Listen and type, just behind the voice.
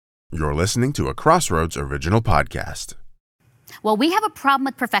You're listening to a Crossroads original podcast. Well, we have a problem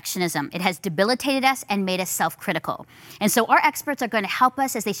with perfectionism. It has debilitated us and made us self-critical. And so our experts are going to help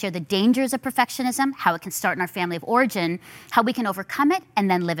us as they share the dangers of perfectionism, how it can start in our family of origin, how we can overcome it,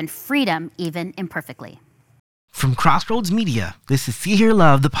 and then live in freedom, even imperfectly. From Crossroads Media, this is See Hear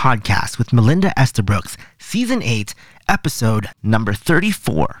Love, the podcast with Melinda Estabrooks, Season 8, Episode number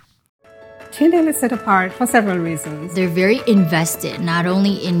 34. Tyndale is set apart for several reasons. They're very invested, not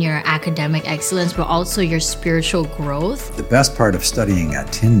only in your academic excellence, but also your spiritual growth. The best part of studying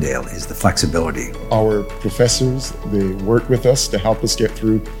at Tyndale is the flexibility. Our professors, they work with us to help us get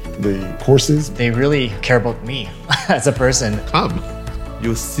through the courses. They really care about me as a person. Come.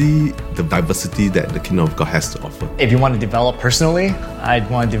 You'll see the diversity that the Kingdom of God has to offer. If you want to develop personally, I'd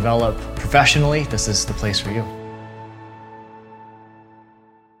want to develop professionally, this is the place for you.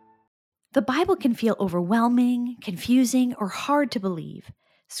 The Bible can feel overwhelming, confusing, or hard to believe.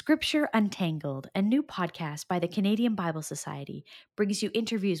 Scripture Untangled, a new podcast by the Canadian Bible Society, brings you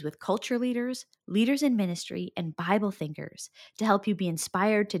interviews with culture leaders, leaders in ministry, and Bible thinkers to help you be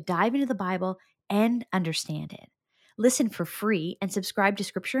inspired to dive into the Bible and understand it. Listen for free and subscribe to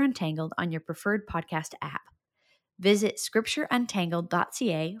Scripture Untangled on your preferred podcast app. Visit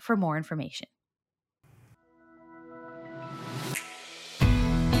scriptureuntangled.ca for more information.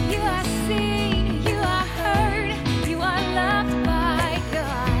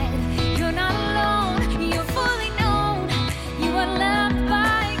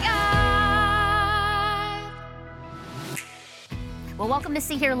 Well, welcome to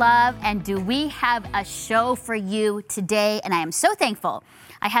See Hear Love, and do we have a show for you today? And I am so thankful.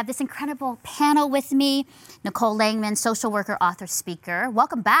 I have this incredible panel with me. Nicole Langman, social worker, author, speaker.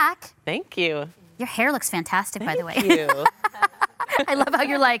 Welcome back. Thank you. Your hair looks fantastic, by the way. Thank you. I love how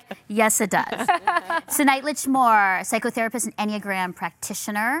you're like, yes, it does. Tonight, Lichmore, psychotherapist and Enneagram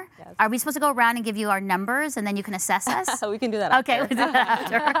practitioner. Yes. Are we supposed to go around and give you our numbers and then you can assess us? We can do that after. Okay, we'll do that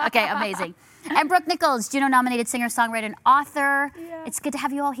after. Okay, amazing. And Brooke Nichols, Juno-nominated singer-songwriter and author. Yeah. It's good to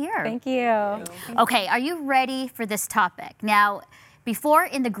have you all here. Thank you. Okay, are you ready for this topic? Now, before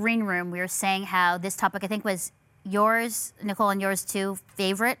in the green room, we were saying how this topic, I think, was yours, Nicole, and yours too,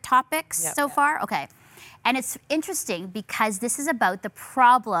 favorite topics so far? Okay. And it's interesting because this is about the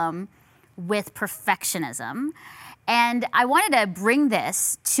problem with perfectionism. And I wanted to bring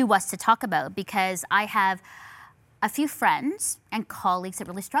this to us to talk about because I have a few friends and colleagues that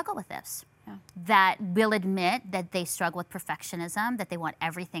really struggle with this, that will admit that they struggle with perfectionism, that they want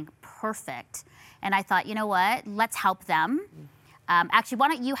everything perfect. And I thought, you know what, let's help them. Actually, why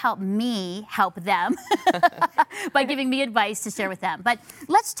don't you help me help them by giving me advice to share with them? But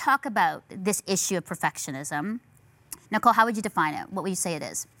let's talk about this issue of perfectionism. Nicole, how would you define it? What would you say it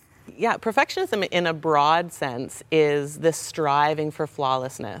is? Yeah, perfectionism in a broad sense is this striving for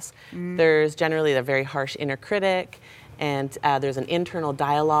flawlessness. There's generally a very harsh inner critic, and there's an internal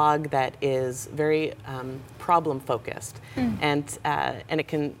dialogue that is very problem-focused. And it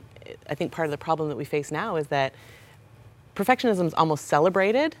can, I think part of the problem that we face now is that perfectionism is almost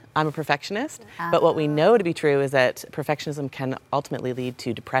celebrated. I'm a perfectionist. But what we know to be true is that perfectionism can ultimately lead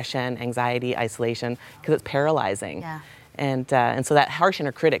to depression, anxiety, isolation, because it's paralyzing. Yeah. And so that harsh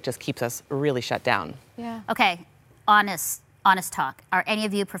inner critic just keeps us really shut down. Yeah. Okay, honest talk. Are any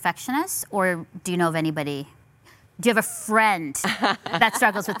of you perfectionists, or do you know of anybody? Do you have a friend that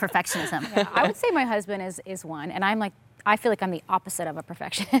struggles with perfectionism? Yeah, I would say my husband is one, and I feel like I'm the opposite of a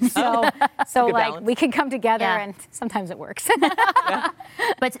perfectionist. So like balance. We can come together, and sometimes it works.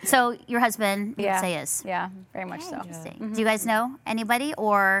 But so your husband, you would say is? Yeah, very much so. Interesting. Mm-hmm. Do you guys know anybody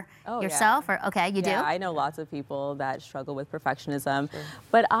or yourself? Or okay, you do? Yeah, I know lots of people that struggle with perfectionism. Sure.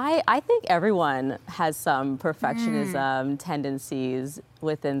 But I think everyone has some perfectionism tendencies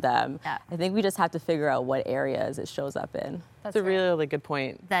within them. Yeah. I think we just have to figure out what areas it shows up in. That's a really good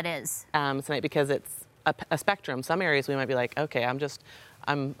point. That is. Tonight, because it's a spectrum. Some areas we might be like, okay,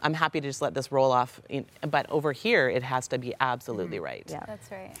 I'm happy to just let this roll off. But over here, it has to be absolutely right. Yeah,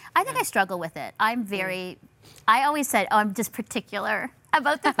 that's right. I think I struggle with it. I always said, I'm just particular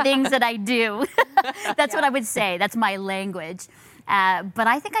about the things that I do. That's what I would say. That's my language. But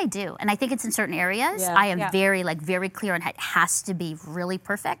I think I do. And I think it's in certain areas. I am very clear on it has to be really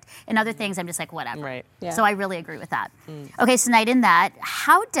perfect. In other things, I'm just like, whatever. Right. Yeah. So I really agree with that. Okay, so Knight, in that,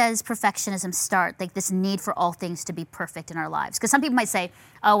 how does perfectionism start? Like this need for all things to be perfect in our lives? Because some people might say,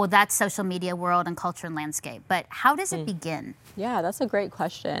 oh, well, that's social media world and culture and landscape. But how does it begin? Yeah, that's a great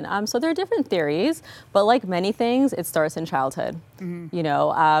question. So there are different theories, but like many things, it starts in childhood. You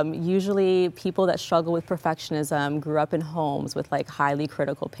know, usually people that struggle with perfectionism grew up in homes with like highly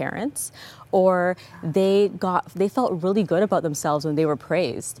critical parents, or they felt really good about themselves when they were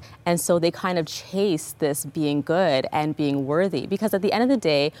praised. And so they kind of chase this being good and being worthy, because at the end of the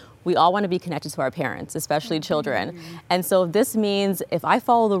day, we all want to be connected to our parents, especially children. And so this means if I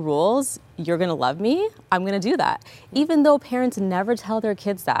follow the rules, you're going to love me, I'm going to do that. Even though parents never tell their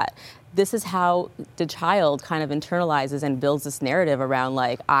kids that. This is how the child kind of internalizes and builds this narrative around,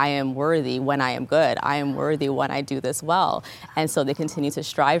 like, I am worthy when I am good. I am worthy when I do this well. And so they continue to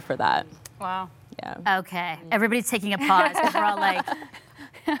strive for that. Wow. Yeah. Okay. Everybody's taking a pause because we're all like,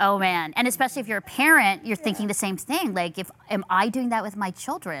 oh man. And especially if you're a parent, you're thinking the same thing. Like, am I doing that with my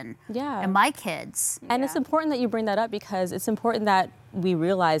children? Yeah. And my kids? And it's important that you bring that up, because it's important that we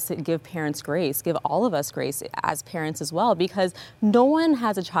realize to give parents grace, give all of us grace as parents as well, because no one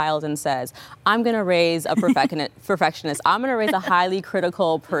has a child and says, I'm going to raise a perfectionist. I'm going to raise a highly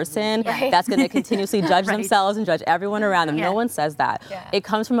critical person that's going to continuously judge themselves and judge everyone around them. No one says that. It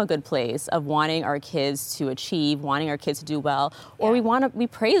comes from a good place of wanting our kids to achieve, wanting our kids to do well, or we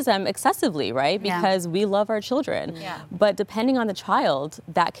praise them excessively, right? Because we love our children. But depending on the child,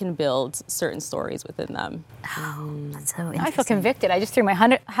 that can build certain stories within them. Oh, that's so interesting. I feel convicted. I just threw my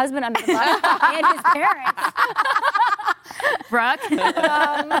husband under the bus and his parents. Brooke?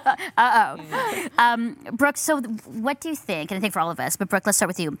 Brooke, so what do you think, and I think for all of us, but Brooke, let's start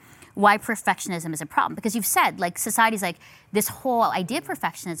with you, why perfectionism is a problem? Because you've said, like, society's like, this whole idea of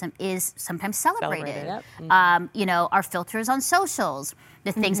perfectionism is sometimes celebrated. You know, our filters on socials,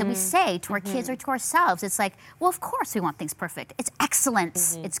 the things that we say to our kids or to ourselves. It's like, well, of course we want things perfect. It's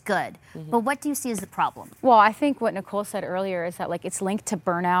excellence. It's good. But what do you see as the problem? Well, I think what Nicole said earlier is that, like, it's linked to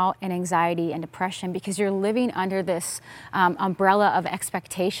burnout and anxiety and depression, because you're living under this umbrella of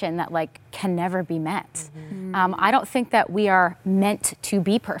expectation that, like, can never be met. I don't think that we are meant to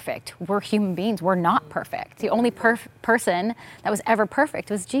be perfect. We're human beings. We're not perfect. The only person that was ever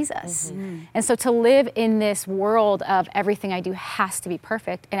perfect was Jesus. And so to live in this world of everything I do has to be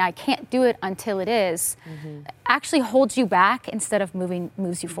perfect, and I can't do it until it is, actually holds you back instead of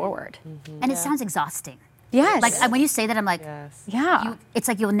moves you forward. And it sounds exhausting. Yes. Like, when you say that, I'm like, yeah. It's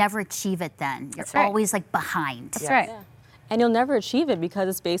like you'll never achieve it then. You're always, like, behind. That's right. And you'll never achieve it because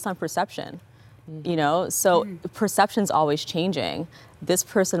it's based on perception. You know, so perception's always changing. This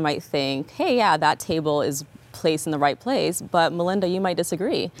person might think, hey, yeah, that table is placed in the right place, but Melinda, you might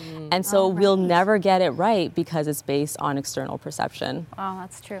disagree. And so we'll never get it right because it's based on external perception. Oh,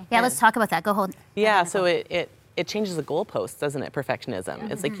 that's true. Yeah, let's talk about that. Go hold. Yeah, so it changes the goalposts, doesn't it,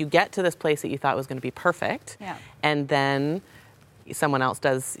 perfectionism? It's like you get to this place that you thought was going to be perfect, and then someone else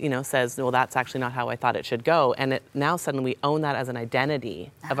does, says, well, that's actually not how I thought it should go. And now suddenly we own that as an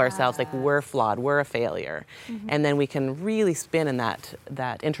identity of ourselves, like we're flawed, we're a failure. And then we can really spin in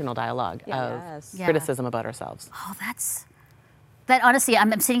that internal dialogue of criticism about ourselves. Oh, that honestly,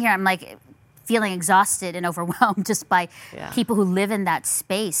 I'm sitting here, I'm like feeling exhausted and overwhelmed just by people who live in that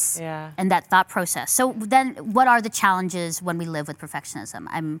space and that thought process. So then what are the challenges when we live with perfectionism?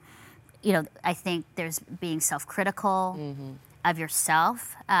 I think there's being self-critical of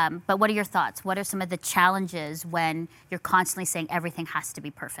yourself. But what are your thoughts? What are some of the challenges when you're constantly saying everything has to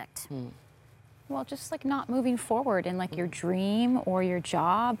be perfect? Well, just like not moving forward in like your dream or your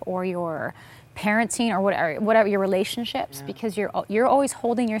job or your parenting or whatever your relationships, because you're always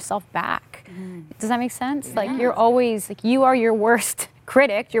holding yourself back. Does that make sense? Like you're always, like, you are your worst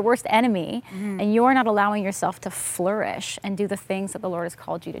critic, your worst enemy, and you're not allowing yourself to flourish and do the things that the Lord has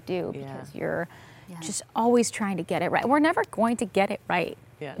called you to do because you're just always trying to get it right. We're never going to get it right.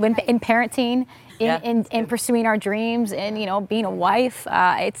 When in parenting, in pursuing our dreams, and being a wife,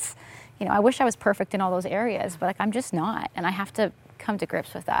 it's I wish I was perfect in all those areas, but like I'm just not, and I have to come to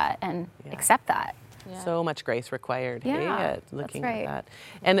grips with that and accept that. So much grace required. Looking that's right. at that.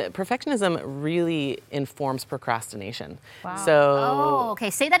 And perfectionism really informs procrastination. Wow. So okay.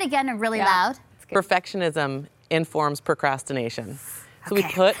 Say that again and really loud. Perfectionism informs procrastination. So we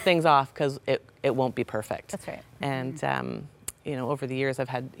put things off because it won't be perfect. That's right. And over the years I've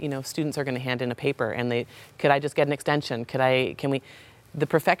had students are going to hand in a paper and could I just get an extension? Can we? The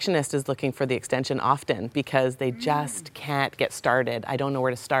perfectionist is looking for the extension often because they just can't get started. I don't know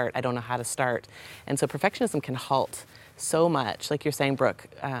where to start. I don't know how to start. And so perfectionism can halt so much. Like you're saying, Brooke,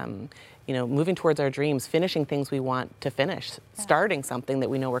 moving towards our dreams, finishing things we want to finish, starting something that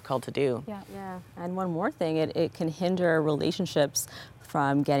we know we're called to do. And one more thing, it can hinder relationships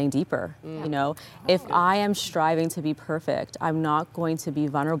from getting deeper. You know, if I am striving to be perfect, I'm not going to be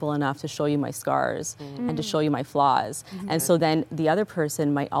vulnerable enough to show you my scars and to show you my flaws. And so then the other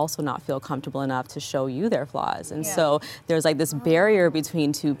person might also not feel comfortable enough to show you their flaws. And so there's like this barrier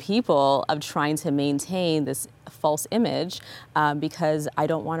between two people of trying to maintain this false image because I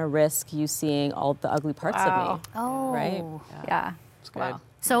don't want to risk you seeing all the ugly parts of me. Oh. Right? Yeah. It's good. Wow.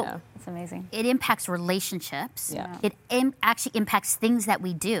 So That's amazing. it impacts relationships. Yeah. It actually impacts things that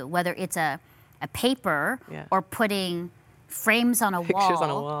we do, whether it's a paper or putting frames on a Pictures wall, on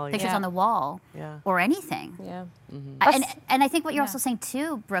a wall, pictures on the wall, or anything. Yeah. And I think what you're also saying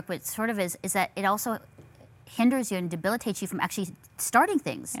too, Brooke, what sort of is that it also hinders you and debilitates you from actually starting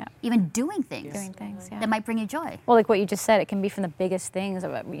things, even doing things, that might bring you joy. Well, like what you just said, it can be from the biggest things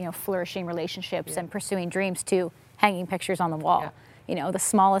about flourishing relationships and pursuing dreams to hanging pictures on the wall. You know, the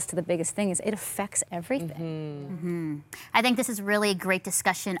smallest to the biggest things, it affects everything. I think this is really a great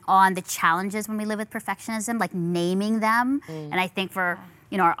discussion on the challenges when we live with perfectionism, like naming them. And I think for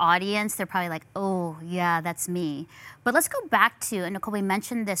our audience, they're probably like, oh, yeah, that's me. But let's go back to, and Nicole, we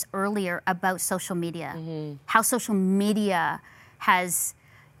mentioned this earlier about social media, how social media has,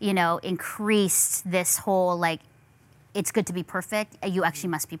 increased this whole, like, it's good to be perfect, you actually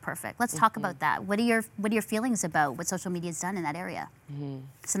must be perfect. Let's talk about that. What are your feelings about what social media has done in that area?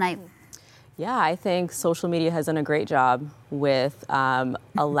 Tonight. Yeah, I think social media has done a great job with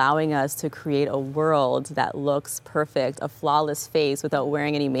allowing us to create a world that looks perfect, a flawless face without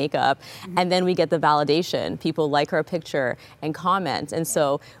wearing any makeup. And then we get the validation. People like our picture and comment. And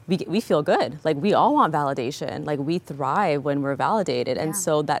so we feel good. Like, we all want validation. Like, we thrive when we're validated. And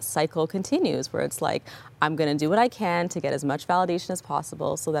so that cycle continues where it's like, I'm going to do what I can to get as much validation as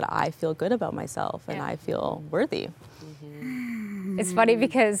possible so that I feel good about myself and I feel worthy. It's funny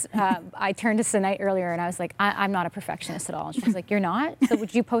because I turned to Sinait earlier and I was like, I'm not a perfectionist at all. And she was like, you're not? So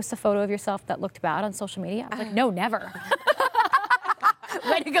would you post a photo of yourself that looked bad on social media? I was like, no, never.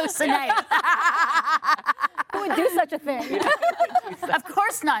 Way to go, Sinait. Who would do such a thing? Of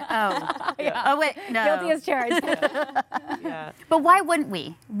course not. Oh. Oh, wait, no. Guilty as charged. But why wouldn't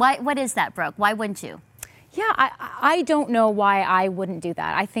we? What is that, Brooke? Why wouldn't you? Yeah, I don't know why I wouldn't do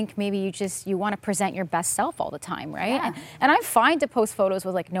that. I think maybe you want to present your best self all the time, right? Yeah. And I'm fine to post photos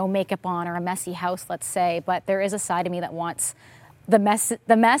with like no makeup on or a messy house, let's say, but there is a side of me that wants the mess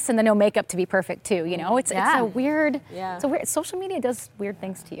and the no makeup to be perfect too, It's a weird, it's a weird, social media does weird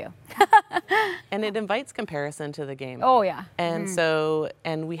things to you. And it invites comparison to the game. Oh yeah. And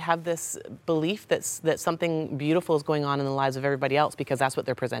and we have this belief that something beautiful is going on in the lives of everybody else because that's what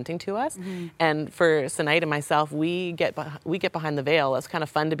they're presenting to us. And for Sinait and myself, we get behind the veil. It's kind of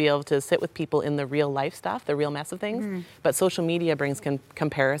fun to be able to sit with people in the real life stuff, the real mess of things. But social media brings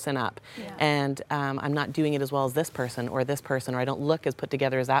comparison up. And I'm not doing it as well as this person, or I don't look as put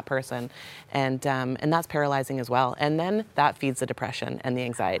together as that person. And that's paralyzing as well. And then that feeds the depression and the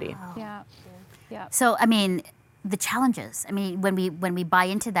anxiety. Yeah. So, the challenges. When we buy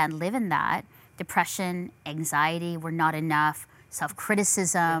into that and live in that, depression, anxiety, we're not enough,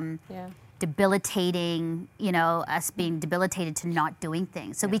 self-criticism, debilitating, us being debilitated to not doing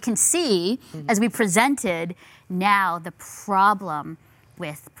things. So we can see, as we presented, now the problem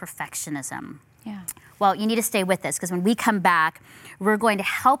with perfectionism. Yeah. Well, you need to stay with us because when we come back, we're going to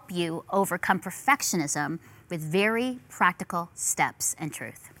help you overcome perfectionism with very practical steps and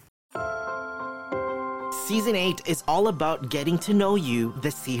truth. Season 8 is all about getting to know you,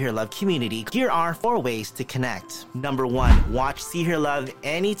 the See Hear Love community. Here are 4 ways to connect. Number 1, watch See Hear Love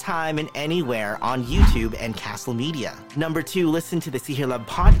anytime and anywhere on YouTube and Castle Media. Number 2, listen to the See Hear Love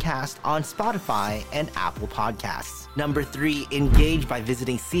podcast on Spotify and Apple Podcasts. Number 3, engage by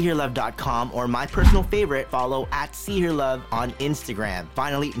visiting seehearlove.com, or my personal favorite, follow @SeeHearLove on Instagram.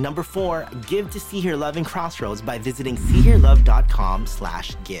 Finally, number 4, give to See Hear Love and Crossroads by visiting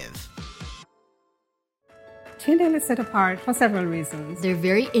seehearlove.com/give. Tyndale is set apart for several reasons. They're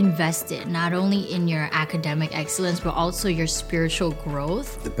very invested, not only in your academic excellence, but also your spiritual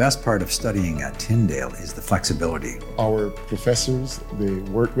growth. The best part of studying at Tyndale is the flexibility. Our professors, they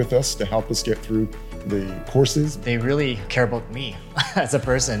work with us to help us get through the courses. They really care about me as a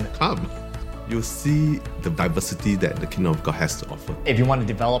person. Come. You'll see the diversity that the Kingdom of God has to offer. If you want to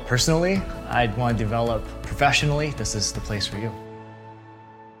develop personally, I'd want to develop professionally, this is the place for you.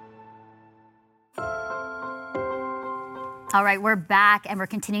 All right, we're back and we're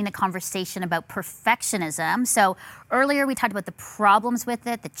continuing the conversation about perfectionism. So earlier we talked about the problems with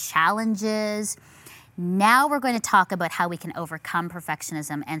it, the challenges. Now we're going to talk about how we can overcome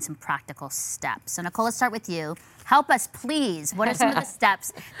perfectionism and some practical steps. So Nicole, let's start with you. Help us, please. What are some of the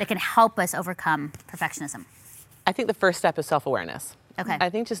steps that can help us overcome perfectionism? I think the first step is self-awareness. Okay. I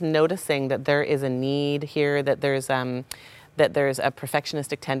think just noticing that there is a need here, that there's a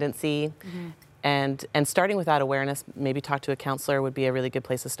perfectionistic tendency, and starting with that awareness, maybe talk to a counselor would be a really good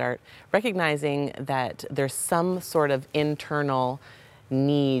place to start. Recognizing that there's some sort of internal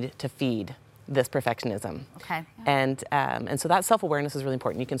need to feed this perfectionism. Okay. And so that self-awareness is really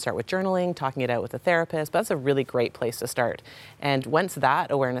important. You can start with journaling, talking it out with a therapist, but that's a really great place to start. And once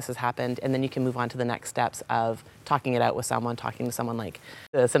that awareness has happened, and then you can move on to the next steps of talking it out with someone, talking to someone like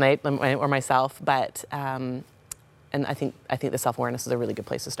tonight or myself. But and I think the self-awareness is a really good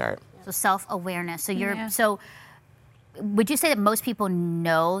place to start. So self-awareness. So so would you say that most people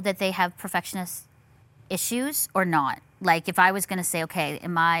know that they have perfectionist issues or not? Like if I was going to say, okay,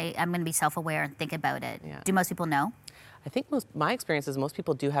 I'm going to be self-aware and think about it. Yeah. Do most people know? I think my experience is most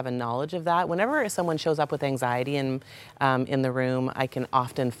people do have a knowledge of that. Whenever someone shows up with anxiety in the room, I can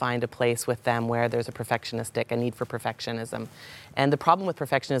often find a place with them where there's a need for perfectionism. And the problem with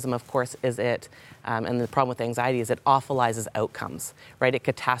perfectionism, of course, is and the problem with anxiety is it awfulizes outcomes, right? It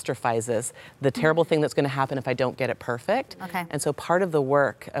catastrophizes the terrible thing that's going to happen if I don't get it perfect. Okay. And so part of the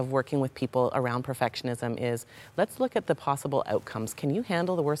work of working with people around perfectionism is, let's look at the possible outcomes. Can you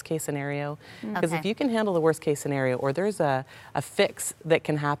handle the worst case scenario? Because if you can handle the worst case scenario, or there's a fix that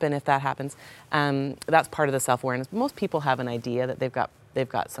can happen if that happens, that's part of the self-awareness. Most people have an idea that they've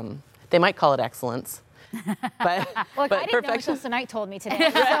got some, they might call it excellence. But I didn't know until tonight told me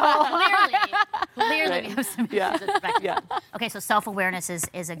today. So clearly we have some issues with perfection. Yeah. Okay, so self-awareness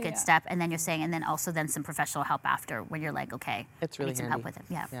is a good step, and then you're saying, and then also then some professional help after, when you're like, okay, it's really need some help with it.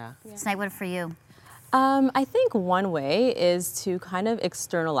 Yeah. Snake, what for you? I think one way is to kind of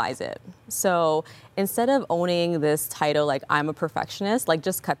externalize it. So instead of owning this title, like I'm a perfectionist, like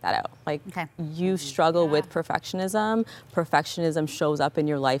just cut that out. Like you struggle with perfectionism. Perfectionism shows up in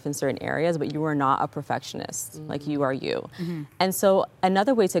your life in certain areas, but you are not a perfectionist. Like you are you. And so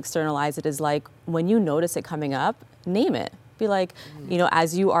another way to externalize it is like when you notice it coming up, name it. Be like,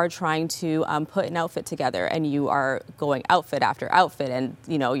 as you are trying to put an outfit together and you are going outfit after outfit and,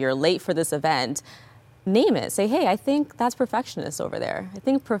 you're late for this event, name it. Say, hey, I think that's perfectionist over there. I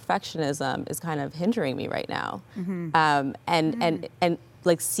think perfectionism is kind of hindering me right now. And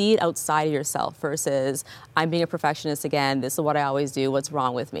like see it outside of yourself versus I'm being a perfectionist again. This is what I always do. What's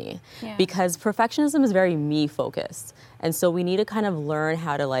wrong with me? Yeah. Because perfectionism is very me focused. And so we need to kind of learn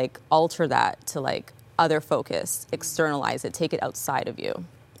how to like alter that to like other focus, externalize it, take it outside of you.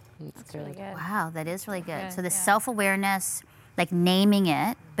 That's really good. Wow, that is really good. So the self-awareness, like naming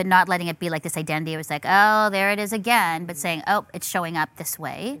it, but not letting it be like this identity. It was like, oh, there it is again, but saying, oh, it's showing up this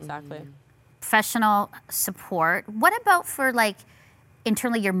way. Exactly. Professional support. What about for like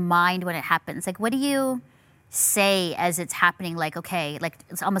internally your mind when it happens? Like, what do you say as it's happening? Like, okay, like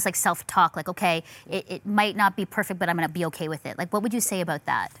it's almost like self-talk. Like, okay, it might not be perfect, but I'm going to be okay with it. Like, what would you say about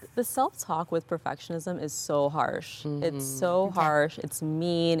that? The self-talk with perfectionism is so harsh. It's so harsh. It's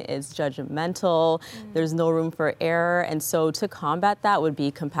mean. It's judgmental. There's no room for error. And so to combat that would be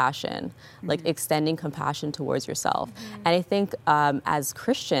compassion, like extending compassion towards yourself. And I think as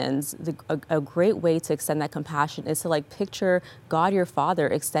Christians, a great way to extend that compassion is to like picture God, your Father,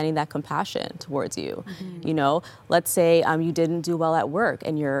 extending that compassion towards you. Let's say you didn't do well at work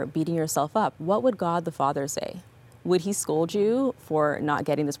and you're beating yourself up. What would God the Father say? Would he scold you for not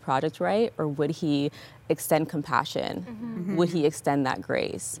getting this project right? Or would he extend compassion? Would he extend that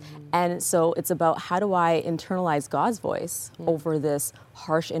grace? And so it's about how do I internalize God's voice over this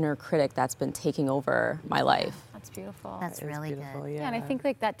harsh inner critic that's been taking over my life? That's beautiful. That's really good. Yeah, and I think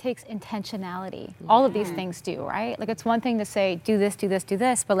like that takes intentionality. All of these things do, right? Like it's one thing to say, do this, do this, do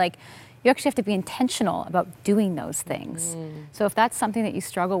this, but like you actually have to be intentional about doing those things. So if that's something that you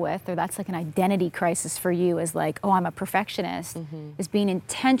struggle with, or that's like an identity crisis for you, is like, oh, I'm a perfectionist, is being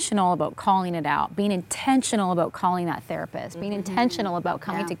intentional about calling it out, being intentional about calling that therapist, being intentional about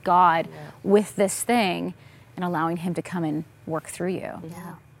coming to God with this thing and allowing him to come and work through you.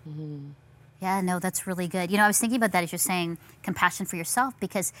 Yeah, no, that's really good. I was thinking about that as you're saying compassion for yourself,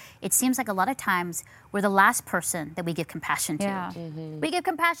 because it seems like a lot of times we're the last person that we give compassion to. Yeah. We give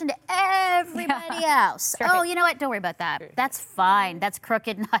compassion to everybody else. Right. Oh, you know what? Don't worry about that. That's fine. That's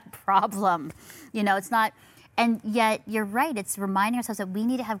crooked, not a problem. It's not. And yet, you're right. It's reminding ourselves that we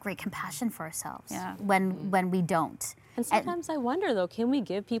need to have great compassion for ourselves when we don't. And sometimes I wonder, though, can we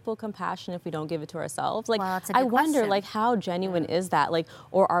give people compassion if we don't give it to ourselves? Like, well, that's a good I wonder, question. like, how genuine is that? Like,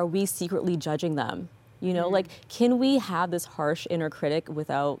 or are we secretly judging them? Like, can we have this harsh inner critic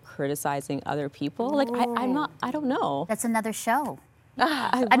without criticizing other people? Like, I don't know. That's another show.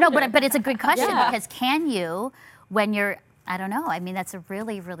 I know, but it's a good question because can you, when you're, I don't know. I mean, that's a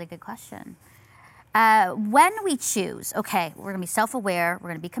really, really good question. When we choose, okay, we're going to be self-aware, we're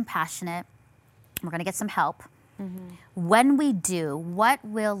going to be compassionate, we're going to get some help. When we do, what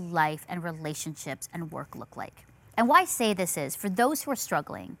will life and relationships and work look like? And why I say this is, for those who are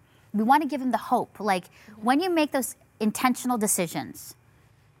struggling, we want to give them the hope. Like, when you make those intentional decisions,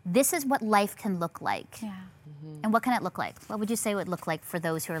 this is what life can look like. Yeah. And what can it look like? What would you say it would look like for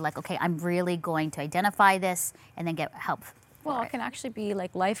those who are like, okay, I'm really going to identify this and then get help? Well, it can actually be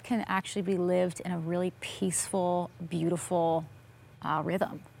like life can actually be lived in a really peaceful, beautiful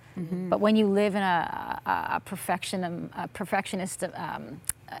rhythm. But when you live in a perfectionist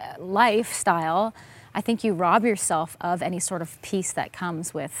lifestyle, I think you rob yourself of any sort of peace that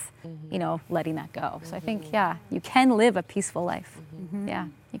comes with, you know, letting that go. So I think, yeah, you can live a peaceful life. Yeah,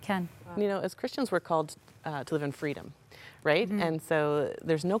 you can. You know, as Christians, we're called to live in freedom, right? And so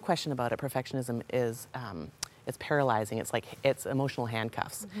there's no question about it. Perfectionism is it's paralyzing. It's like it's emotional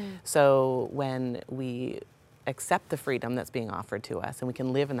handcuffs. So when we accept the freedom that's being offered to us and we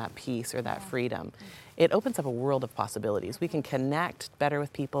can live in that peace or that freedom, it opens up a world of possibilities. We can connect better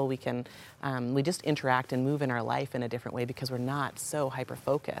with people. We can we just interact and move in our life in a different way because we're not so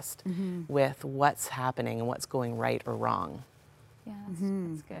hyper-focused with what's happening and what's going right or wrong. Yeah,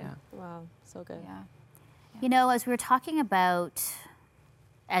 that's good. Yeah. Wow, so good. Yeah. You know, as we were talking about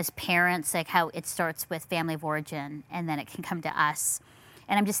as parents, like how it starts with family of origin and then it can come to us.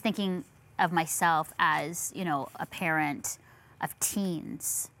 And I'm just thinking of myself as, you know, a parent of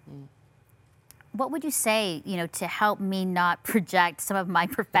teens. What would you say, you know, to help me not project some of my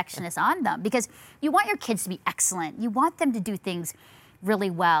perfectionism on them? Because you want your kids to be excellent. You want them to do things really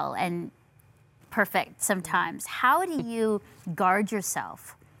well and perfect sometimes. How do you guard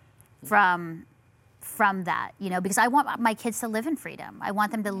yourself from that, you know, because I want my kids to live in freedom. I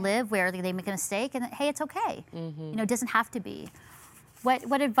want them to live where they make a mistake and hey, it's okay. You know, it doesn't have to be.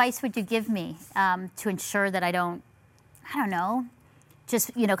 What advice would you give me to ensure that I don't know, just,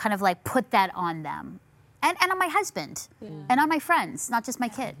 you know, kind of like put that on them and on my husband and on my friends, not just my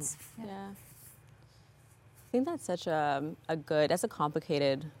kids. Yeah. I think that's such that's a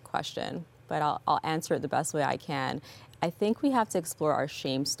complicated question, but I'll answer it the best way I can. I think we have to explore our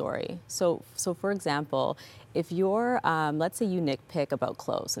shame story. So for example, if you're, let's say you nitpick about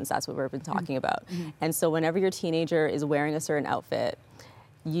clothes, since that's what we've been talking about. And so whenever your teenager is wearing a certain outfit,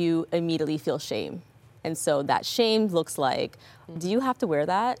 you immediately feel shame. And so that shame looks like, do you have to wear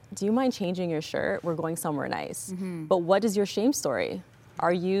that? Do you mind changing your shirt? We're going somewhere nice. But what is your shame story?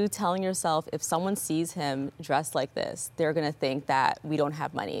 Are you telling yourself if someone sees him dressed like this, they're going to think that we don't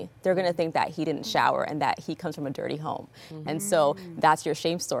have money. They're going to think that he didn't shower and that he comes from a dirty home. And so that's your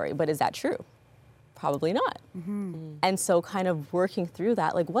shame story. But is that true? Probably not. And so kind of working through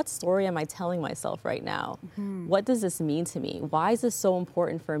that, like what story am I telling myself right now? What does this mean to me? Why is this so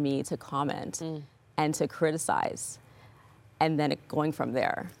important for me to comment and to criticize? And then going from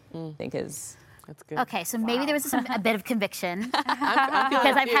there, I think is... That's good. Okay, so maybe there was a bit of conviction because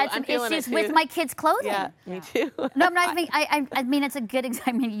I've had some issues with my kids' clothing. Yeah, me too. No, I'm not. I mean, it's a good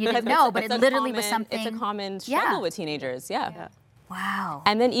example. I mean, you didn't know, but it literally was something. It's a common struggle with teenagers. Yeah. Wow.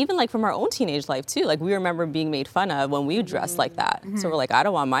 And then even like from our own teenage life too, like we remember being made fun of when we dressed like that. So we're like, I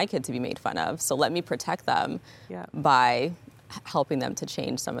don't want my kid to be made fun of. So let me protect them by helping them to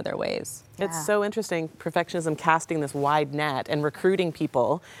change some of their ways. It's so interesting, perfectionism casting this wide net and recruiting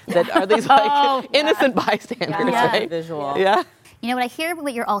people that are these like innocent bystanders, right? Visual. Yeah. You know, what I hear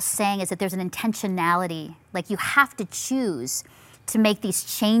what you're all saying is that there's an intentionality, like you have to choose to make these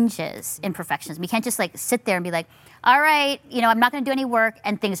changes in perfectionism. You can't just like sit there and be like, all right, you know, I'm not going to do any work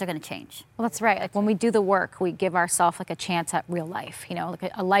and things are going to change. Well, that's right. Like when we do the work, we give ourselves like a chance at real life, you know,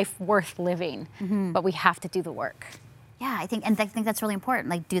 like a life worth living, but we have to do the work. Yeah, I think that's really important.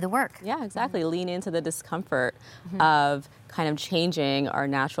 Like, do the work. Yeah, exactly. Lean into the discomfort of kind of changing our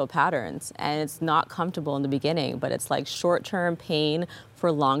natural patterns. And it's not comfortable in the beginning, but it's like short-term pain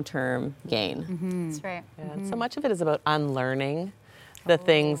for long-term gain. That's right. Yeah, so much of it is about unlearning the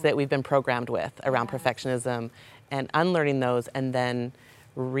things that we've been programmed with around perfectionism and unlearning those and then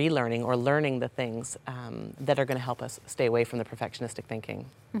relearning or learning the things that are going to help us stay away from the perfectionistic thinking.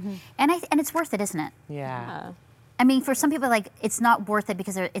 And it's worth it, isn't it? Yeah. I mean, for some people, like, it's not worth it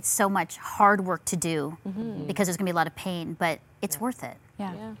because it's so much hard work to do because there's going to be a lot of pain, but it's worth it.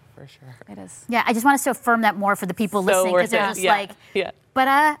 Yeah, for sure. It is. Yeah, I just want us to affirm that more for the people listening because they're just like,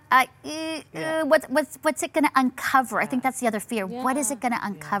 but what's it going to uncover? I think that's the other fear. What is it going to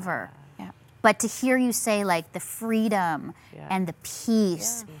uncover? But to hear you say, like, the freedom and the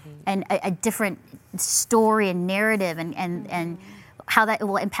peace and a different story and narrative and how that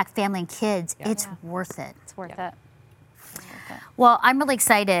will impact family and kids, it's worth it. It's worth it. Well, I'm really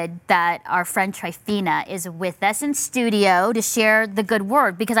excited that our friend Trifina is with us in studio to share the good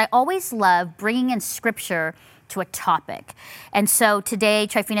word, because I always love bringing in scripture to a topic. And so today,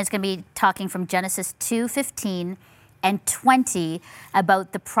 Trifina is going to be talking from Genesis 2:15 and 20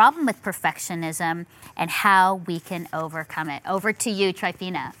 about the problem with perfectionism and how we can overcome it. Over to you,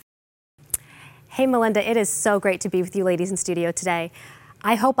 Trifina. Hey, Melinda, it is so great to be with you ladies in studio today.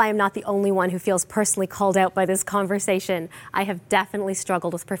 I hope I am not the only one who feels personally called out by this conversation. I have definitely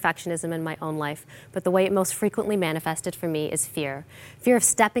struggled with perfectionism in my own life, but the way it most frequently manifested for me is fear. Fear of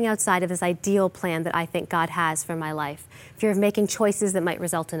stepping outside of this ideal plan that I think God has for my life. Fear of making choices that might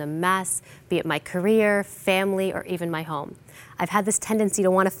result in a mess, be it my career, family, or even my home. I've had this tendency to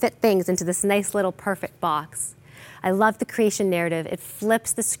want to fit things into this nice little perfect box. I love the creation narrative. It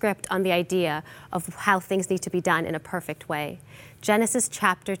flips the script on the idea of how things need to be done in a perfect way. Genesis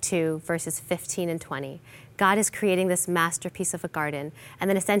chapter 2, verses 15 and 20. God is creating this masterpiece of a garden and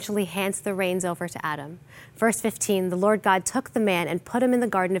then essentially hands the reins over to Adam. Verse 15, the Lord God took the man and put him in the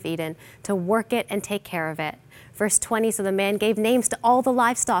Garden of Eden to work it and take care of it. Verse 20, so the man gave names to all the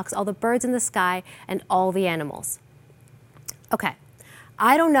livestock, all the birds in the sky, and all the animals. Okay.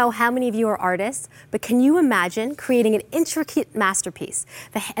 I don't know how many of you are artists, but can you imagine creating an intricate masterpiece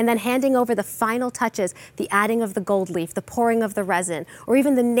and then handing over the final touches, the adding of the gold leaf, the pouring of the resin, or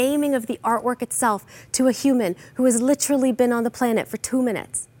even the naming of the artwork itself to a human who has literally been on the planet for 2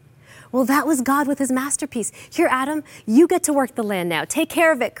 minutes? Well, that was God with his masterpiece. Here, Adam, you get to work the land now. Take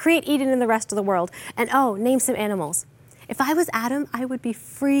care of it, create Eden and the rest of the world, and name some animals. If I was Adam, I would be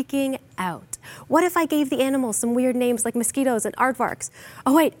freaking out. What if I gave the animals some weird names like mosquitoes and aardvarks?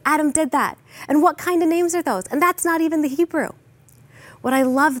 Oh wait, Adam did that. And what kind of names are those? And that's not even the Hebrew. What I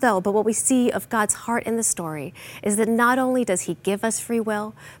love though, about what we see of God's heart in the story, is that not only does he give us free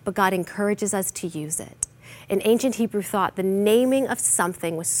will, but God encourages us to use it. In ancient Hebrew thought, the naming of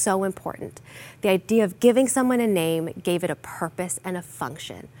something was so important. The idea of giving someone a name gave it a purpose and a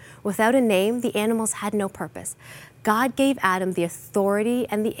function. Without a name, the animals had no purpose. God gave Adam the authority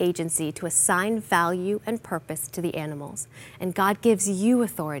and the agency to assign value and purpose to the animals. And God gives you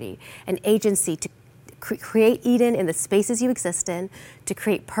authority and agency to create Eden in the spaces you exist in, to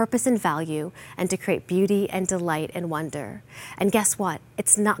create purpose and value, and to create beauty and delight and wonder. And guess what?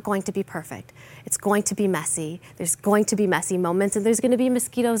 It's not going to be perfect. It's going to be messy. There's going to be messy moments, and there's going to be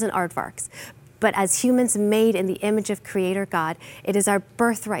mosquitoes and aardvarks. But as humans made in the image of Creator God, it is our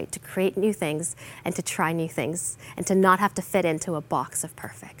birthright to create new things and to try new things and to not have to fit into a box of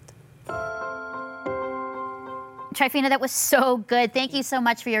perfect. Trifina, that was so good. Thank you so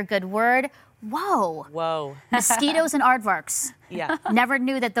much for your good word. Whoa. Whoa. Mosquitoes and aardvarks. Yeah. Never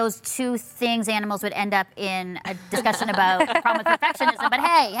knew that those two things, animals, would end up in a discussion about the problem with perfectionism. But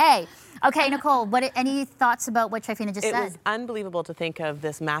hey. Okay, Nicole, any thoughts about what Trifina just said? It was unbelievable to think of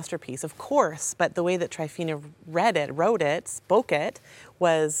this masterpiece, of course, but the way that Trifina wrote it, spoke it,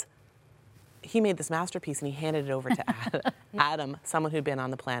 was he made this masterpiece and he handed it over to Adam, someone who'd been on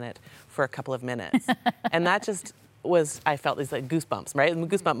the planet for a couple of minutes. And that just I felt these like goosebumps, right? The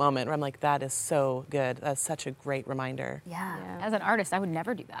goosebump moment where I'm like, that is so good. That's such a great reminder. Yeah. As an artist, I would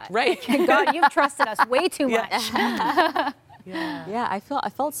never do that. Right. God, you've trusted us way too much. Yeah, I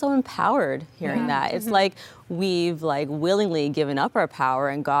felt so empowered hearing that. It's like we've willingly given up our power,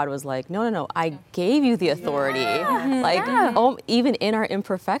 and God was like, no, I gave you the authority. Even in our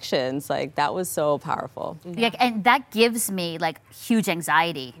imperfections, that was so powerful. Yeah, and that gives me huge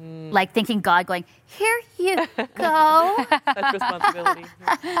anxiety, thinking God going, here you go. That's responsibility.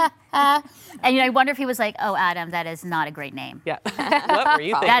 And I wonder if he was like, oh, Adam, that is not a great name. Yeah. What were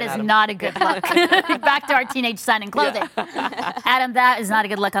you thinking, That is Adam? not a good look. Back to our teenage son in clothing. Yeah. Adam, that is not a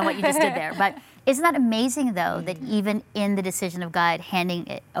good look on what you just did there. But isn't that amazing, though, that even in the decision of God handing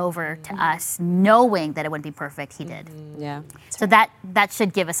it over to us, knowing that it wouldn't be perfect, he did. Yeah. So that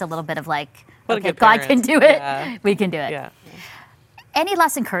should give us a little bit of What a okay, good God parent. can do it. Yeah. We can do it. Yeah. Any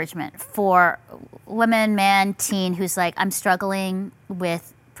last encouragement for woman, man, teen who's like, I'm struggling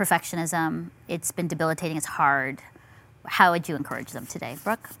with perfectionism. It's been debilitating. It's hard. How would you encourage them today?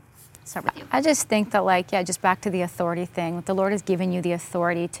 Brooke, start with you. I just think that just back to the authority thing. The Lord has given you the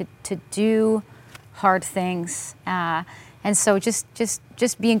authority to do hard things. And so just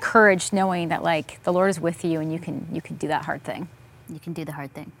be encouraged knowing that the Lord is with you and you can do that hard thing. You can do the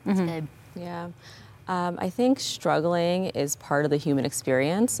hard thing. That's good. Yeah. I think struggling is part of the human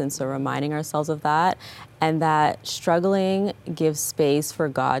experience, and so reminding ourselves of that, and that struggling gives space for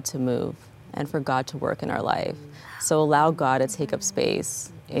God to move and for God to work in our life. So allow God to take up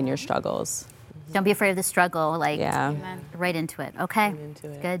space in your struggles. Don't be afraid of the struggle. Yeah. Right into it. Okay.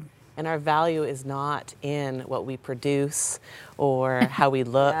 Into it. Good. And our value is not in what we produce or how we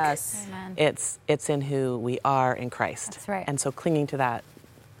look. Yes. Amen. It's in who we are in Christ. That's right. And so clinging to that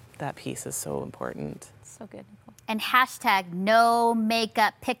piece is so important. So good. And hashtag no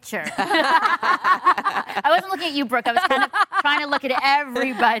makeup picture. I wasn't looking at you, Brooke. I was kind of trying to look at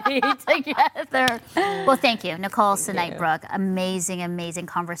everybody together. Well, thank you, Nicole, Sinite, Brooke. Amazing, amazing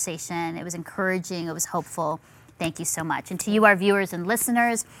conversation. It was encouraging. It was hopeful. Thank you so much. And to you, our viewers and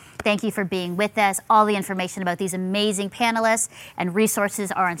listeners, thank you for being with us. All the information about these amazing panelists and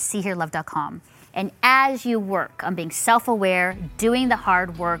resources are on seehearlove.com. And as you work on being self-aware, doing the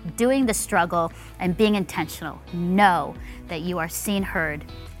hard work, doing the struggle, and being intentional, know that you are seen, heard,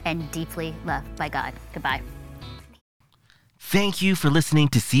 and deeply loved by God. Goodbye. Thank you for listening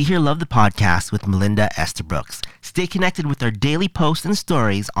to See, Hear, Love the podcast with Melinda Estabrooks. Stay connected with our daily posts and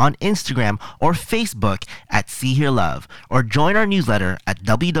stories on Instagram or Facebook at See, Hear, Love, or join our newsletter at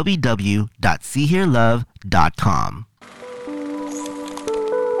www.seehearlove.com.